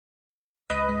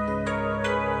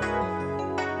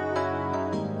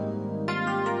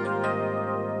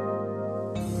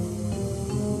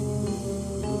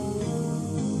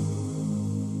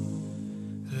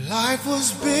Life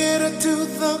was bitter to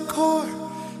the core.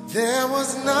 There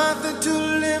was nothing to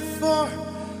live for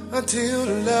until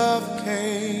love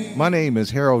came. My name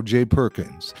is Harold J.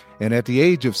 Perkins, and at the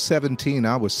age of 17,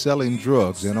 I was selling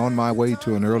drugs and on my way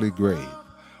to an early grave.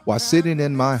 While sitting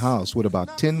in my house with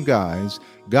about 10 guys,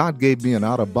 God gave me an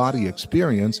out-of-body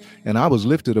experience, and I was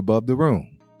lifted above the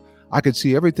room. I could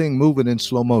see everything moving in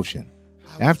slow motion.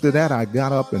 After that, I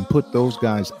got up and put those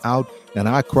guys out, and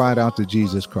I cried out to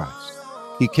Jesus Christ.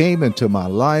 He came into my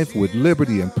life with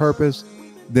liberty and purpose.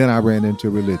 Then I ran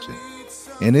into religion.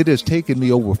 And it has taken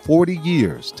me over 40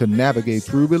 years to navigate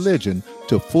through religion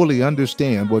to fully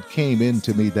understand what came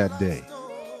into me that day.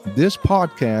 This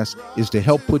podcast is to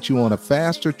help put you on a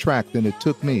faster track than it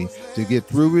took me to get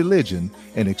through religion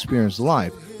and experience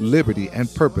life, liberty,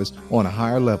 and purpose on a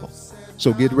higher level.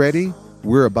 So get ready.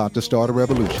 We're about to start a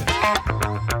revolution.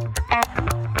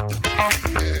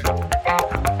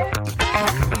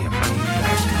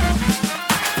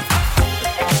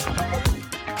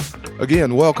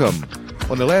 Again, welcome.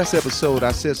 On the last episode,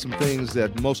 I said some things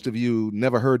that most of you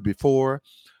never heard before,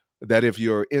 that if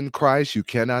you're in Christ, you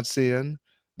cannot sin,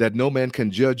 that no man can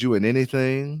judge you in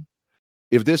anything.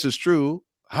 If this is true,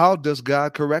 how does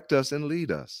God correct us and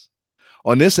lead us?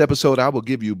 On this episode, I will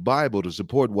give you Bible to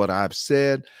support what I've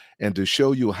said and to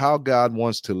show you how God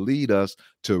wants to lead us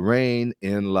to reign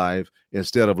in life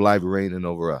instead of life reigning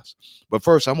over us. But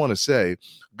first, I want to say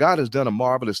God has done a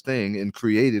marvelous thing in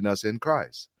creating us in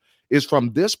Christ. It's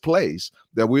from this place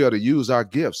that we are to use our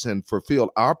gifts and fulfill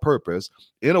our purpose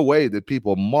in a way that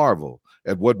people marvel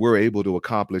at what we're able to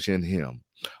accomplish in Him.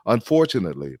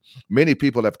 Unfortunately, many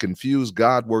people have confused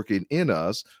God working in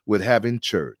us with having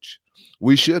church.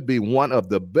 We should be one of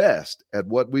the best at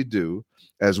what we do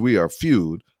as we are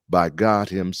fueled by God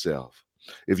Himself.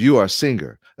 If you are a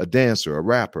singer, a dancer, a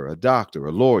rapper, a doctor,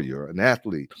 a lawyer, an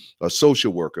athlete, a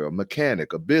social worker, a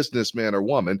mechanic, a businessman or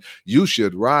woman, you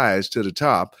should rise to the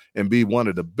top and be one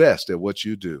of the best at what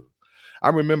you do. I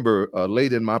remember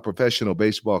late in my professional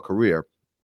baseball career,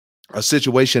 a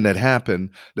situation that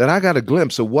happened that I got a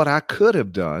glimpse of what I could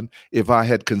have done if I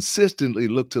had consistently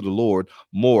looked to the Lord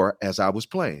more as I was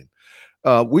playing.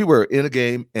 We were in a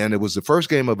game, and it was the first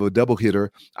game of a double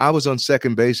hitter. I was on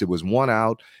second base. It was one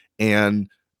out. And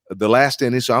the last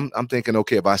inning, so I'm thinking,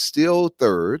 okay, if I steal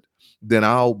third, then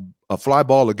a fly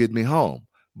ball will get me home.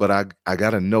 But I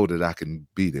got to know that I can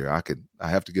be there. I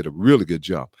have to get a really good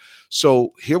jump.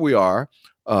 So here we are.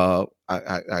 I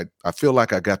feel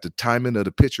like I got the timing of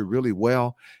the pitcher really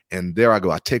well. And there I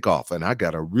go. I take off, and I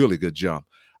got a really good jump.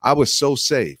 I was so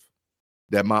safe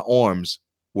that my arms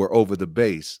were over the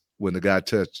base when the guy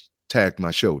tagged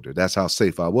my shoulder. That's how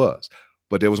safe I was.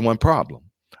 But there was one problem.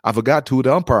 I forgot who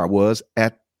the umpire was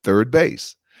at third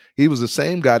base. He was the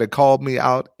same guy that called me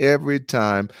out every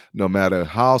time, no matter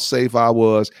how safe I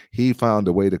was. He found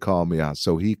a way to call me out.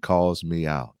 So he calls me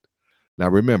out. Now,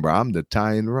 remember, I'm the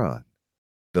tying run,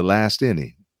 the last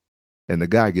inning, and the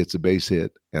guy gets a base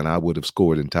hit, and I would have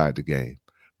scored and tied the game.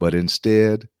 But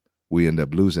instead, we end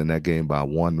up losing that game by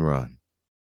one run.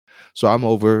 So I'm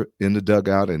over in the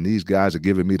dugout, and these guys are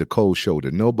giving me the cold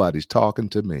shoulder. Nobody's talking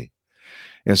to me.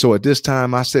 And so at this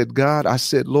time, I said,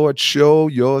 Lord, show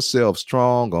yourself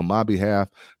strong on my behalf.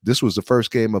 This was the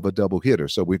first game of a double hitter.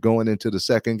 So we're going into the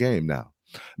second game now.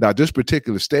 Now, this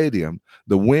particular stadium,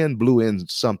 the wind blew in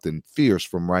something fierce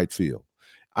from right field.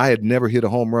 I had never hit a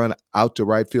home run out to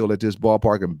right field at this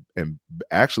ballpark, and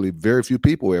actually very few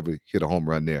people ever hit a home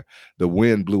run there. The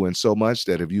wind blew in so much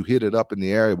that if you hit it up in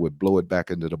the air, it would blow it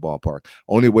back into the ballpark.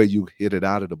 Only way you hit it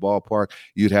out of the ballpark,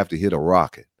 you'd have to hit a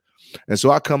rocket. And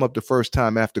so I come up the first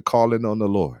time after calling on the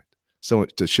Lord, so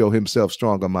to show Himself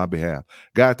strong on my behalf.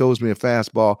 God throws me a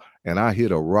fastball, and I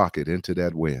hit a rocket into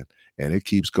that wind, and it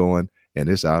keeps going, and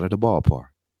it's out of the ballpark.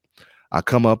 I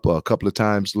come up a couple of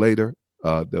times later,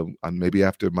 maybe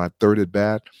after my third at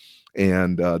bat,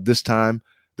 and this time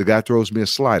the guy throws me a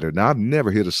slider. Now, I've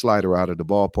never hit a slider out of the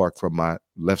ballpark from the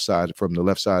left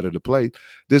side of the plate.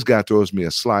 This guy throws me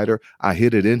a slider. I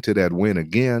hit it into that wind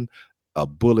again. A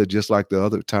bullet just like the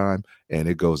other time, and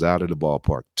it goes out of the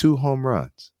ballpark. 2 home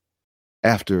runs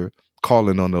after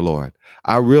calling on the Lord.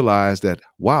 I realized that,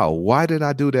 wow, why did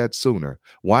I do that sooner?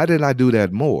 Why didn't I do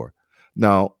that more?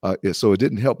 Now, so it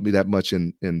didn't help me that much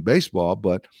in baseball,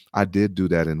 but I did do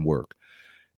that in work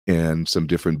and some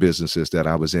different businesses that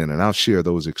I was in. And I'll share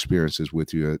those experiences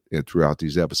with you throughout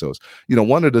these episodes. You know,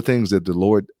 one of the things that the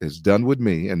Lord has done with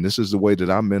me, and this is the way that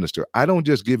I minister, I don't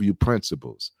just give you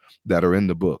principles that are in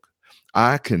the book.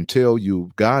 I can tell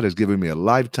you, God has given me a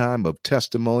lifetime of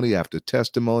testimony after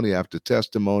testimony after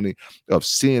testimony of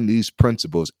seeing these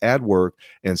principles at work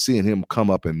and seeing him come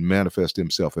up and manifest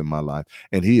himself in my life.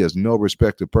 And he is no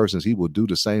respecter of persons. He will do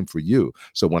the same for you.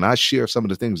 So when I share some of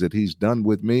the things that he's done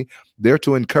with me, they're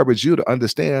to encourage you to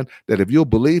understand that if you'll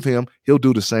believe him, he'll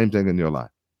do the same thing in your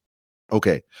life.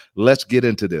 Okay, let's get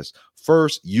into this.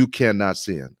 First, you cannot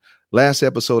sin. Last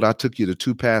episode, I took you to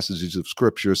two passages of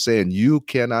scripture saying you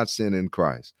cannot sin in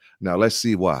Christ. Now, let's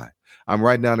see why. I'm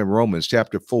right down in Romans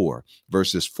chapter 4,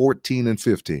 verses 14 and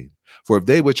 15. For if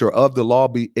they which are of the law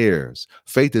be heirs,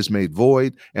 faith is made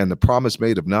void, and the promise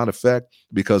made of none effect,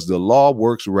 because the law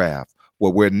works wrath.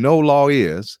 Well, where no law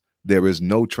is, there is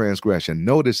no transgression.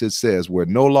 Notice it says, where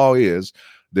no law is,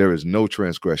 there is no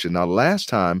transgression. Now, last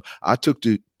time I took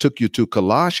you to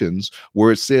Colossians,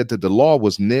 where it said that the law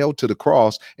was nailed to the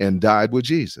cross and died with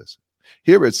Jesus.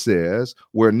 Here it says,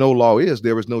 where no law is,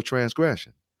 there is no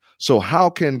transgression. So how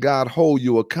can God hold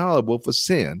you accountable for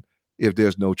sin if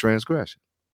there's no transgression?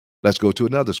 Let's go to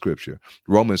another scripture,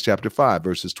 Romans chapter 5,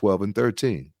 verses 12 and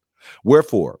 13.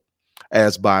 Wherefore,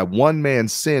 as by one man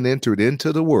sin entered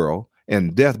into the world,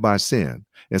 and death by sin,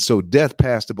 and so death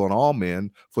passed upon all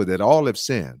men, for that all have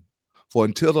sinned. For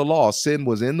until the law, sin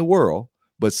was in the world,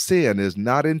 but sin is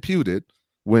not imputed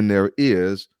when there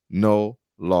is no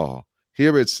law.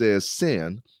 Here it says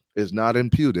sin is not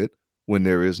imputed when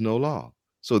there is no law.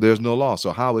 So there's no law.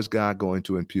 So how is God going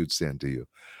to impute sin to you?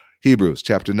 Hebrews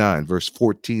chapter 9, verse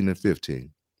 14 and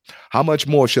 15. How much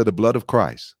more shall the blood of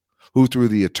Christ, who through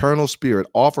the eternal Spirit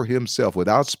offer himself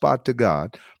without spot to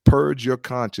God, purge your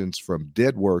conscience from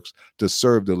dead works to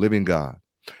serve the living God?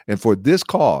 And for this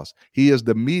cause, he is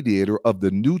the mediator of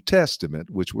the New Testament,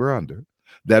 which we're under,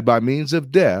 that by means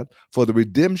of death, for the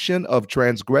redemption of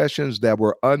transgressions that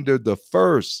were under the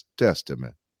first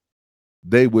testament,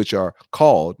 they which are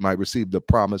called might receive the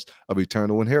promise of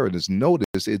eternal inheritance.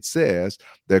 Notice it says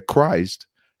that Christ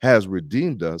has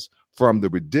redeemed us from the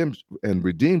redemption and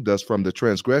redeemed us from the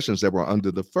transgressions that were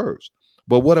under the first.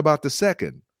 But what about the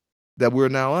second that we're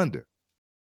now under?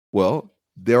 Well,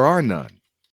 there are none.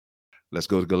 Let's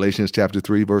go to Galatians chapter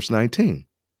 3, verse 19.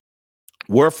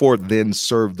 Wherefore then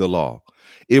serve the law?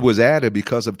 It was added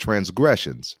because of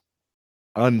transgressions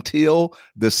until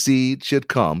the seed should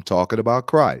come, talking about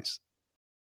Christ,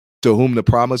 to whom the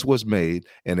promise was made,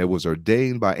 and it was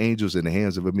ordained by angels in the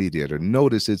hands of a mediator.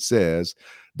 Notice it says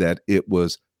that it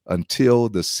was until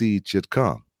the seed should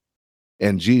come,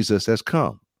 and Jesus has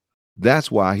come.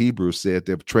 That's why Hebrews said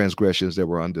there were transgressions that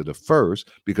were under the first,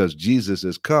 because Jesus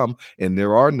has come, and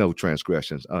there are no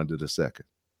transgressions under the second,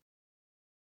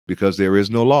 because there is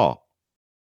no law.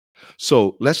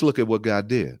 So let's look at what God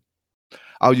did.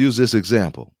 I'll use this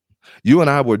example. You and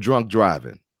I were drunk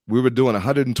driving. We were doing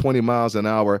 120 miles an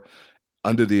hour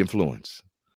under the influence.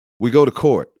 We go to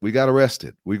court. We got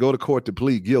arrested. We go to court to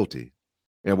plead guilty,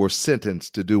 and we're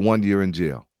sentenced to do 1 year in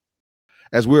jail.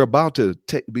 As we're about to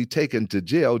be taken to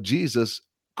jail, Jesus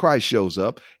Christ shows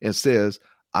up and says,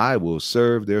 I will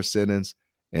serve their sentence,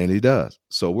 and he does.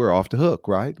 So we're off the hook,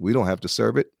 right? We don't have to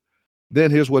serve it.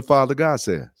 Then here's what Father God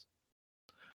says.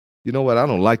 You know what? I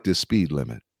don't like this speed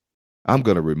limit. I'm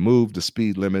going to remove the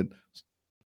speed limit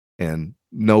and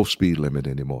no speed limit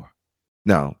anymore.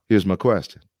 Now, here's my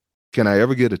question. Can I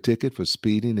ever get a ticket for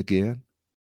speeding again?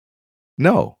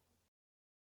 No,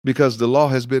 because the law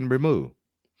has been removed.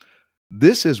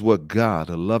 This is what God,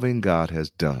 a loving God, has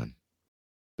done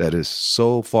that is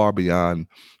so far beyond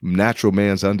natural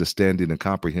man's understanding and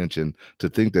comprehension to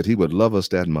think that he would love us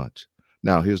that much.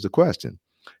 Now, here's the question.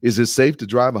 Is it safe to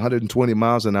drive 120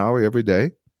 miles an hour every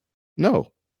day?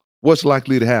 No. What's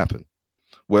likely to happen?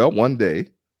 Well, one day,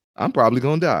 I'm probably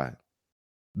going to die.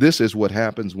 This is what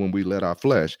happens when we let our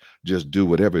flesh just do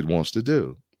whatever it wants to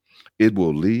do. It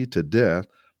will lead to death,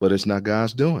 but it's not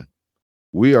God's doing.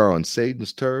 We are on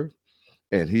Satan's turf,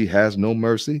 and he has no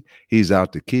mercy. He's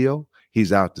out to kill,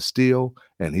 he's out to steal,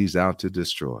 and he's out to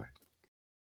destroy.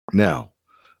 Now,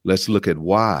 let's look at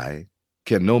why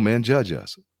can no man judge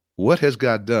us? What has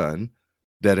God done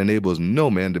that enables no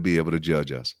man to be able to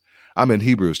judge us? I'm in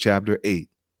Hebrews chapter 8,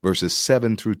 verses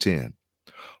 7 through 10.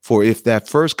 For if that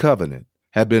first covenant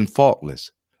had been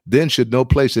faultless, then should no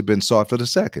place have been sought for the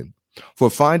second. For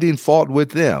finding fault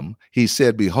with them, he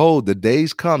said, behold, the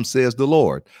days come, says the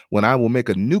Lord, when I will make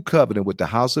a new covenant with the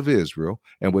house of Israel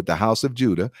and with the house of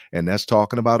Judah. And that's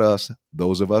talking about us,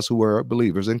 those of us who are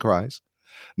believers in Christ.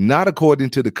 Not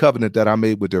according to the covenant that I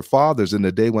made with their fathers in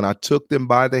the day when I took them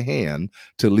by the hand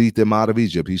to lead them out of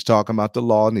Egypt. He's talking about the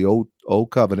law and the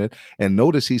old covenant. And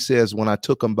notice he says, when I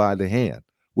took them by the hand,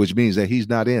 which means that he's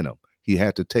not in them. He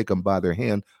had to take them by their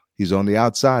hand. He's on the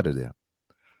outside of them.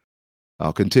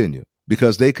 I'll continue.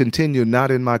 Because they continue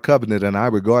not in my covenant, and I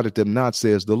regarded them not,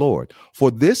 says the Lord. For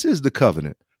this is the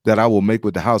covenant that I will make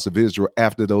with the house of Israel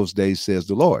after those days, says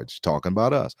the Lord. He's talking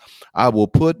about us. I will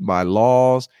put my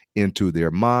laws into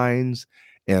their minds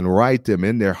and write them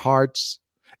in their hearts,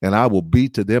 and I will be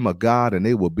to them a God, and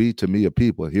they will be to me a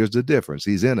people. Here's the difference.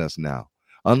 He's in us now.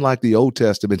 Unlike the Old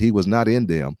Testament, he was not in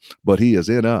them, but he is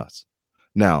in us.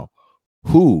 Now,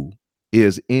 who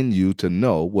is in you to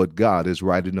know what God is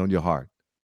writing on your heart?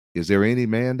 Is there any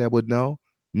man that would know?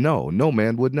 No, no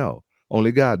man would know.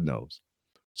 Only God knows.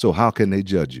 So how can they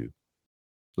judge you?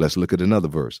 Let's look at another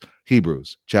verse.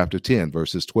 Hebrews chapter 10,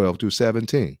 verses 12 to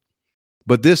 17.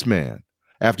 But this man,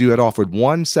 after you had offered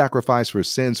one sacrifice for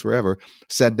sins forever,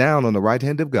 sat down on the right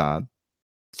hand of God,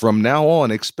 from now on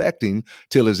expecting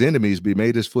till his enemies be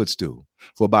made his footstool.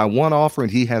 For by one offering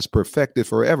he has perfected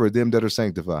forever them that are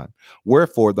sanctified.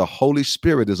 Wherefore the Holy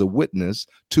Spirit is a witness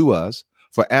to us.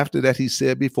 For after that he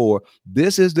said before,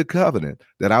 this is the covenant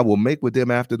that I will make with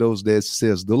them after those days,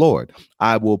 says the Lord.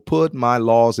 I will put my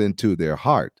laws into their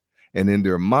heart, and in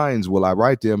their minds will I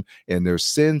write them, and their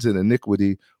sins and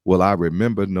iniquity will I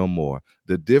remember no more.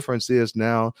 The difference is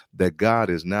now that God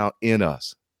is now in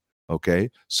us. Okay,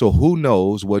 so who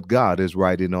knows what God is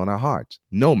writing on our hearts?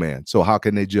 No man. So how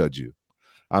can they judge you?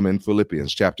 I'm in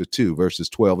Philippians chapter 2, verses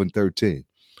 12 and 13.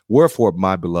 Wherefore,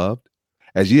 my beloved,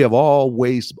 as ye have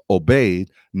always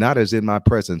obeyed, not as in my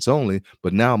presence only,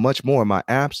 but now much more in my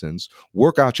absence,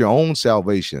 work out your own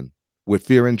salvation with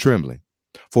fear and trembling.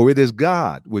 For it is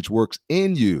God which works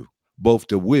in you both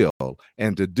to will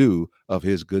and to do of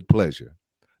his good pleasure.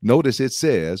 Notice it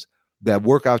says that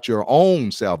work out your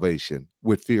own salvation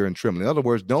with fear and trembling. In other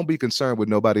words, don't be concerned with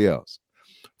nobody else.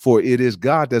 For it is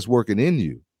God that's working in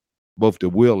you both to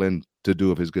will and to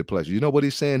do of his good pleasure. You know what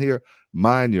he's saying here?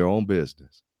 Mind your own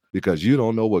business, because you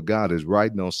don't know what God is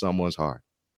writing on someone's heart.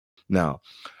 Now,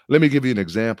 let me give you an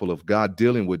example of God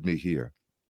dealing with me here.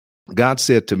 God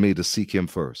said to me to seek him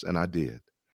first, and I did.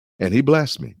 And he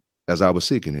blessed me as I was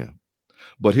seeking him.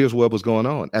 But here's what was going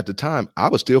on. At the time, I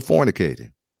was still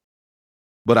fornicating,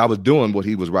 but I was doing what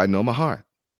he was writing on my heart.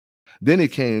 Then he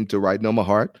came to writing on my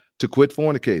heart to quit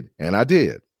fornicating, and I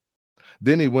did.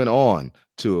 Then he went on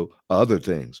to other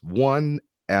things, one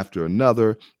after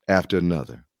another after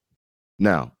another.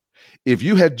 Now, if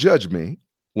you had judged me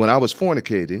when I was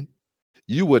fornicating,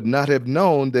 you would not have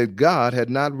known that God had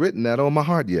not written that on my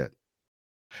heart yet,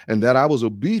 and that I was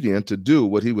obedient to do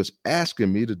what he was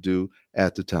asking me to do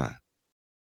at the time.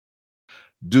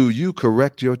 Do you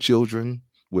correct your children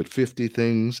with 50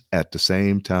 things at the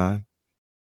same time?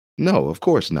 No, of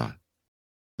course not.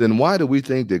 Then why do we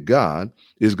think that God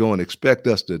is going to expect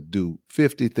us to do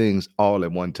 50 things all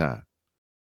at one time?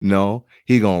 No,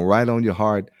 he's going to write on your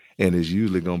heart, and it's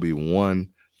usually going to be one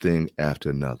thing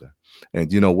after another.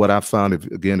 And you know what I found,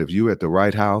 if you're at the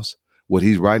right house, what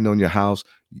he's writing on your house,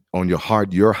 on your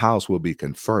heart, your house will be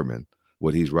confirming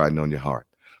what he's writing on your heart.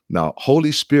 Now,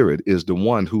 Holy Spirit is the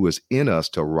one who is in us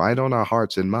to write on our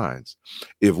hearts and minds.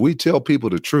 If we tell people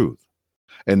the truth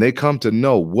and they come to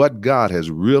know what God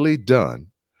has really done,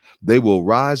 they will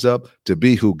rise up to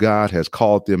be who God has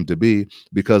called them to be,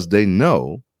 because they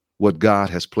know what God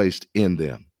has placed in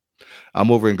them.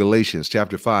 I'm over in Galatians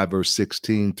chapter 5, verse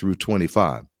 16 through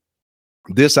 25.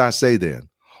 This I say then,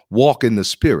 walk in the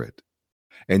Spirit,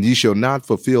 and ye shall not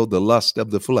fulfill the lust of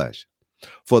the flesh.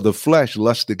 For the flesh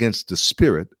lusts against the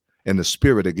Spirit, and the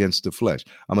Spirit against the flesh.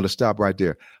 I'm going to stop right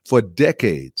there. For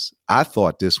decades, I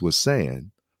thought this was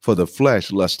saying, for the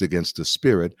flesh lusts against the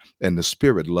Spirit, and the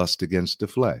Spirit lusts against the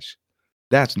flesh.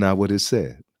 That's not what it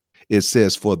said. It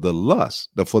says, for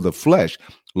the flesh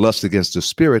lusts against the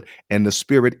Spirit, and the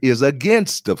Spirit is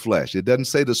against the flesh. It doesn't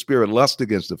say the Spirit lusts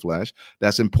against the flesh.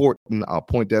 That's important. I'll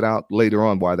point that out later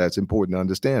on, why that's important to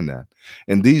understand that.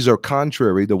 And these are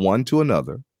contrary the one to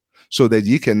another, so that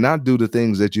ye cannot do the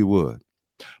things that you would.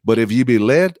 But if ye be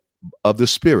led of the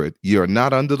Spirit, ye are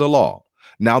not under the law.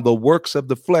 Now the works of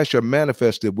the flesh are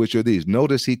manifested, which are these.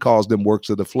 Notice he calls them works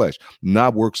of the flesh,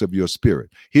 not works of your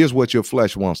spirit. Here's what your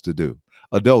flesh wants to do: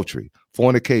 adultery,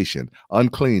 fornication,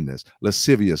 uncleanness,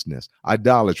 lasciviousness,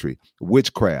 idolatry,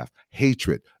 witchcraft,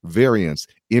 hatred, variance,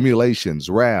 emulations,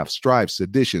 wrath, strife,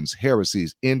 seditions,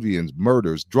 heresies, envyings,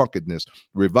 murders, drunkenness,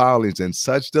 revilings, and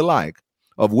such the like,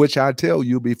 of which I tell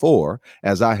you before,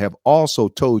 as I have also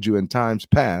told you in times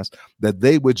past, that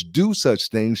they which do such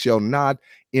things shall not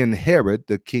inherit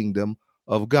the kingdom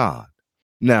of God.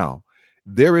 Now,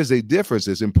 there is a difference.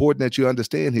 It's important that you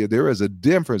understand here. There is a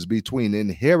difference between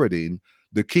inheriting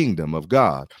the kingdom of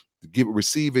God,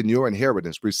 receiving your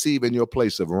inheritance, receiving your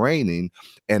place of reigning,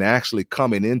 and actually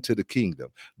coming into the kingdom.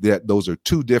 Those are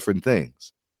two different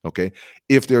things. Okay.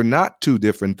 If they're not two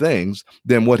different things,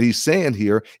 then what he's saying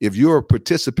here, if you're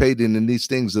participating in these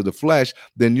things of the flesh,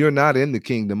 then you're not in the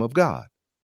kingdom of God.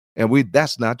 And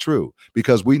that's not true,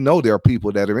 because we know there are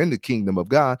people that are in the kingdom of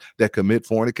God that commit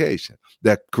fornication,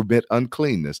 that commit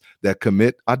uncleanness, that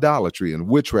commit idolatry and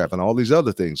witchcraft and all these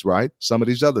other things, right? Some of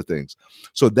these other things.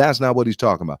 So that's not what he's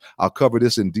talking about. I'll cover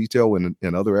this in detail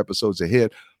in other episodes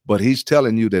ahead, but he's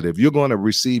telling you that if you're going to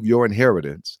receive your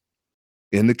inheritance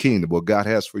in the kingdom, what God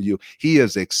has for you, he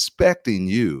is expecting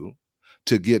you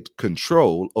to get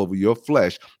control over your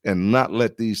flesh and not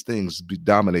let these things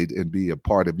dominate and be a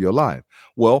part of your life.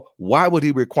 Well, why would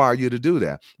he require you to do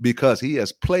that? Because he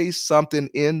has placed something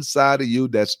inside of you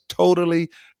that's totally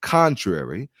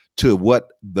contrary to what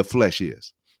the flesh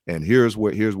is. And here's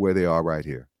where they are right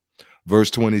here. Verse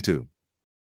 22.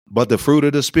 But the fruit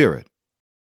of the Spirit,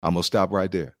 I'm going to stop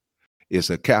right there.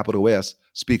 It's a capital S,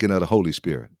 speaking of the Holy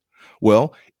Spirit.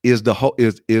 Well, is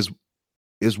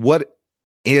what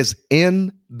is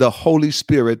in the Holy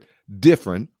Spirit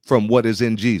different from what is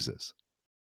in Jesus,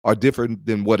 or different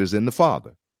than what is in the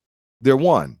Father? They're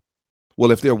one. Well,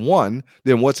 if they're one,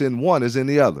 then what's in one is in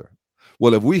the other.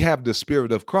 Well, if we have the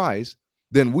Spirit of Christ,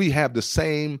 then we have the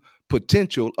same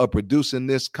potential of producing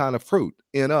this kind of fruit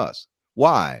in us.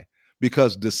 Why?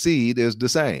 Because the seed is the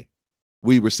same.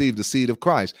 We receive the seed of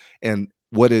Christ, and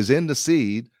what is in the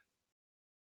seed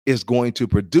is going to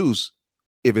produce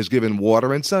if it's given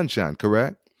water and sunshine,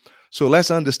 correct? So let's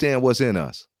understand what's in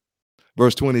us.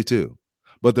 Verse 22,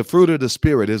 but the fruit of the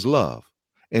Spirit is love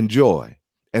and joy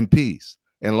and peace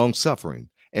and long-suffering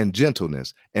and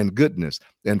gentleness and goodness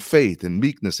and faith and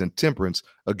meekness and temperance.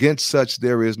 Against such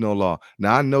there is no law.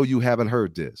 Now, I know you haven't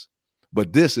heard this,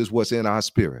 but this is what's in our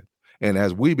spirit. And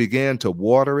as we began to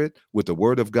water it with the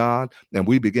word of God, and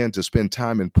we began to spend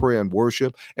time in prayer and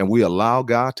worship, and we allow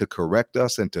God to correct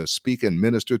us and to speak and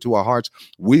minister to our hearts,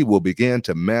 we will begin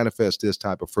to manifest this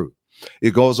type of fruit.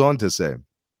 It goes on to say,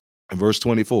 in verse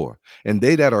 24, and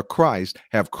they that are Christ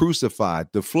have crucified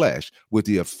the flesh with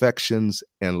the affections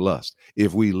and lust.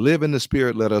 If we live in the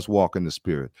Spirit, let us walk in the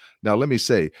Spirit. Now, let me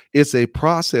say, it's a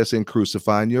process in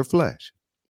crucifying your flesh.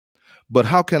 But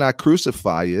how can I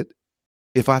crucify it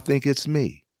if I think it's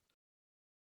me?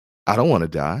 I don't want to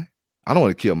die. I don't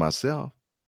want to kill myself.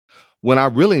 When I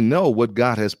really know what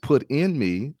God has put in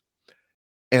me,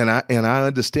 and I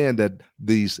understand that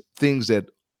these things that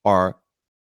are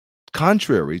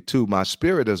contrary to my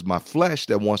spirit is my flesh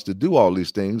that wants to do all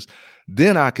these things,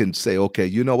 then I can say, okay,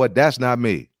 you know what? That's not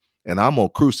me. And I'm going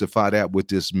to crucify that with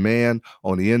this man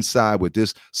on the inside, with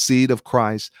this seed of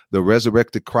Christ. The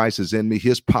resurrected Christ is in me.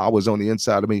 His power is on the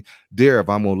inside of me. Dare if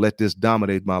I'm going to let this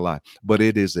dominate my life. But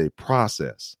it is a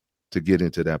process to get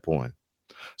into that point.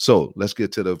 So let's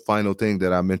get to the final thing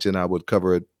that I mentioned. I would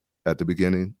cover it at the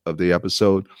beginning of the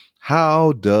episode.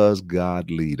 How does God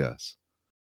lead us?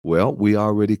 Well, we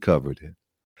already covered it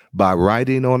by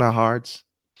writing on our hearts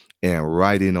and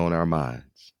writing on our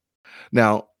minds.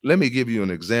 Now, let me give you an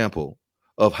example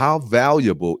of how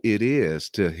valuable it is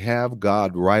to have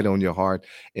God write on your heart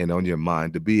and on your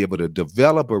mind, to be able to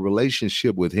develop a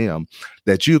relationship with him,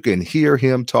 that you can hear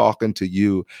him talking to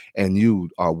you and you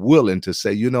are willing to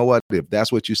say, you know what, if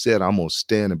that's what you said, I'm going to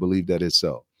stand and believe that it's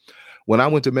so. When I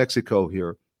went to Mexico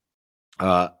here,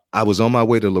 I was on my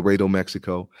way to Laredo,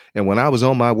 Mexico. And when I was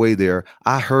on my way there,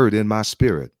 I heard in my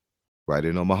spirit, right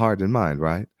in on my heart and mind,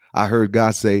 right? I heard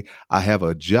God say, I have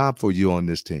a job for you on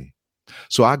this team.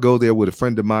 So I go there with a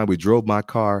friend of mine. We drove my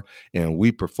car and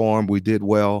we performed. We did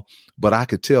well. But I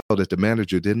could tell that the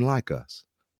manager didn't like us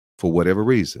for whatever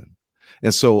reason.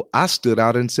 And so I stood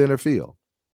out in center field.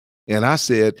 And I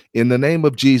said, in the name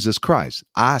of Jesus Christ,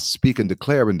 I speak and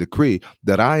declare and decree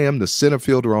that I am the center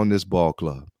fielder on this ball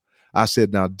club. I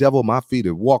said, now, devil, my feet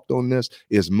have walked on this,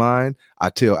 is mine. I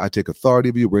take authority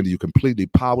of you, render you completely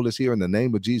powerless here in the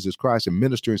name of Jesus Christ, and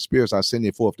ministering spirits, I send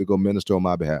you forth to go minister on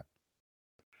my behalf.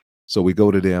 So we go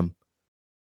to them,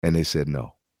 and they said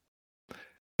no.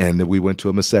 And then we went to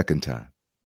them a second time.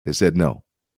 They said no.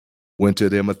 Went to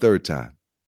them a third time,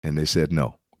 and they said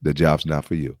no, the job's not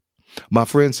for you. My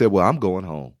friend said, well, I'm going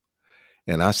home.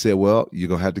 And I said, well, you're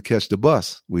going to have to catch the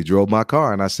bus. We drove my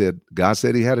car, and I said, God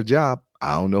said he had a job.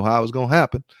 I don't know how it was going to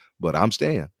happen, but I'm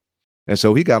staying. And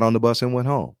so he got on the bus and went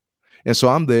home. And so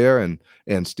I'm there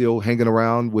and still hanging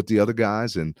around with the other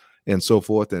guys and so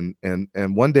forth. And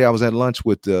one day I was at lunch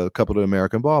with a couple of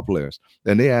American ball players,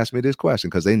 and they asked me this question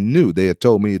because they knew they had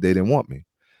told me they didn't want me.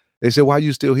 They said, why are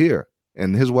you still here?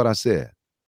 And here's what I said.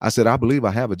 I said, I believe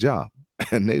I have a job.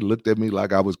 And they looked at me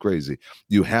like I was crazy.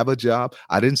 You have a job?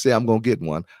 I didn't say I'm going to get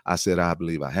one. I said, I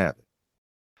believe I have it.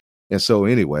 And so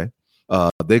anyway,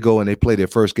 they go and they play their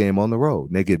first game on the road,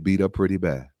 and they get beat up pretty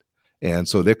bad. And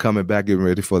so they're coming back, getting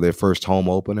ready for their first home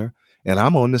opener. And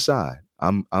I'm on the side.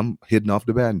 I'm hitting off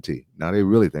the batting tee. Now they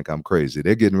really think I'm crazy.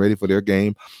 They're getting ready for their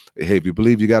game. Hey, if you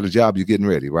believe you got a job, you're getting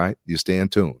ready, right? You stay in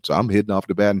tune. So I'm hitting off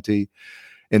the batting tee.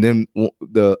 And then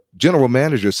the general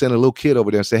manager sent a little kid over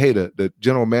there and said, hey, the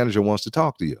general manager wants to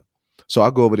talk to you. So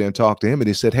I go over there and talk to him, and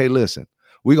he said, hey, listen,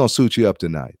 we're going to suit you up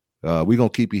tonight. We're going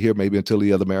to keep you here maybe until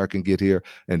the other American get here,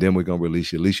 and then we're going to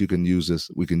release you. At least you can use this.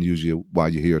 We can use you while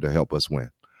you're here to help us win.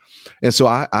 And so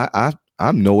I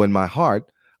know in my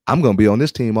heart, I'm going to be on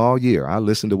this team all year. I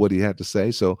listened to what he had to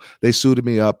say. So they suited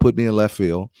me up, put me in left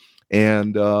field,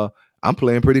 and I'm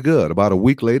playing pretty good. About a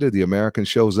week later, the American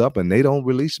shows up, and they don't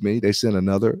release me. They send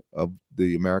another of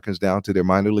the Americans down to their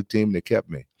minor league team, and they kept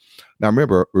me. Now,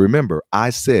 remember, I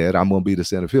said I'm going to be the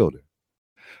center fielder.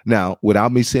 Now,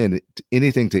 without me saying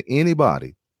anything to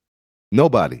anybody,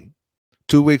 nobody,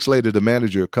 2 weeks later, the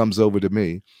manager comes over to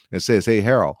me and says, hey,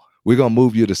 Harold, we're going to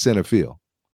move you to center field.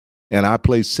 And I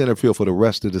played center field for the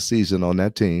rest of the season on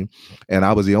that team. And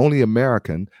I was the only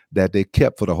American that they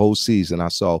kept for the whole season. I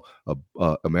saw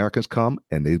Americans come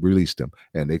and they released them,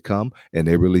 and they come and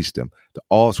they released them.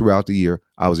 All throughout the year,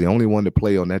 I was the only one to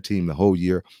play on that team the whole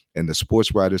year. And the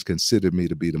sports writers considered me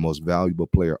to be the most valuable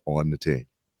player on the team.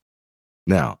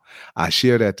 Now, I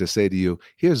share that to say to you,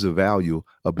 here's the value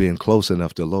of being close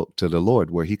enough to the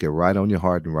Lord where he can write on your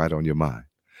heart and write on your mind,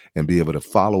 and be able to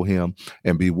follow him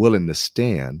and be willing to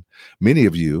stand. Many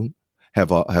of you have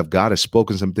God has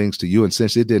spoken some things to you, and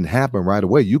since it didn't happen right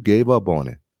away, you gave up on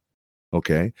it,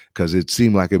 okay? Because it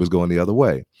seemed like it was going the other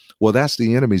way. Well, that's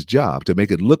the enemy's job, to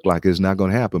make it look like it's not going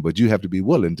to happen, but you have to be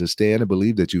willing to stand and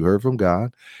believe that you heard from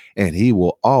God, and he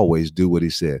will always do what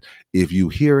he said. If you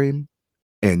hear him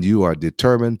and you are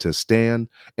determined to stand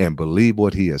and believe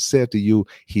what he has said to you,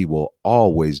 he will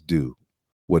always do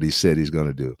what he said he's going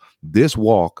to do. This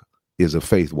walk is a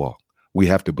faith walk. We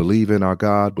have to believe in our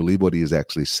God, believe what he has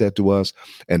actually said to us,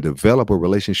 and develop a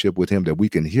relationship with him that we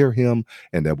can hear him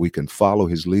and that we can follow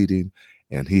his leading.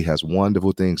 And he has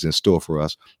wonderful things in store for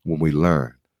us when we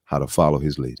learn how to follow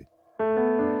his leading.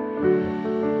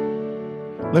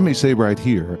 Let me say right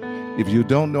here, if you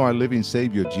don't know our living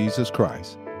Savior, Jesus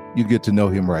Christ, you get to know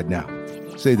him right now.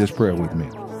 Say this prayer with me.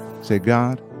 Say,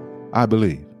 God, I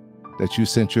believe that you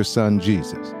sent your son,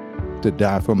 Jesus, to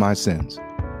die for my sins.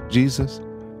 Jesus,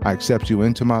 I accept you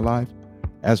into my life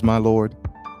as my Lord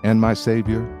and my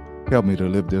Savior. Help me to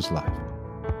live this life.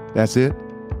 That's it.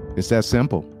 It's that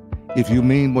simple. If you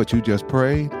mean what you just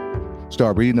prayed,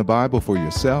 start reading the Bible for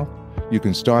yourself. You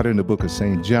can start in the book of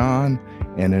St. John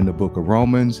and in the book of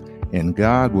Romans, and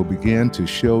God will begin to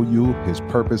show you his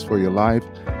purpose for your life,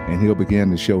 and he'll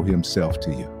begin to show himself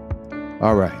to you.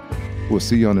 All right. We'll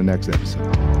see you on the next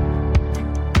episode.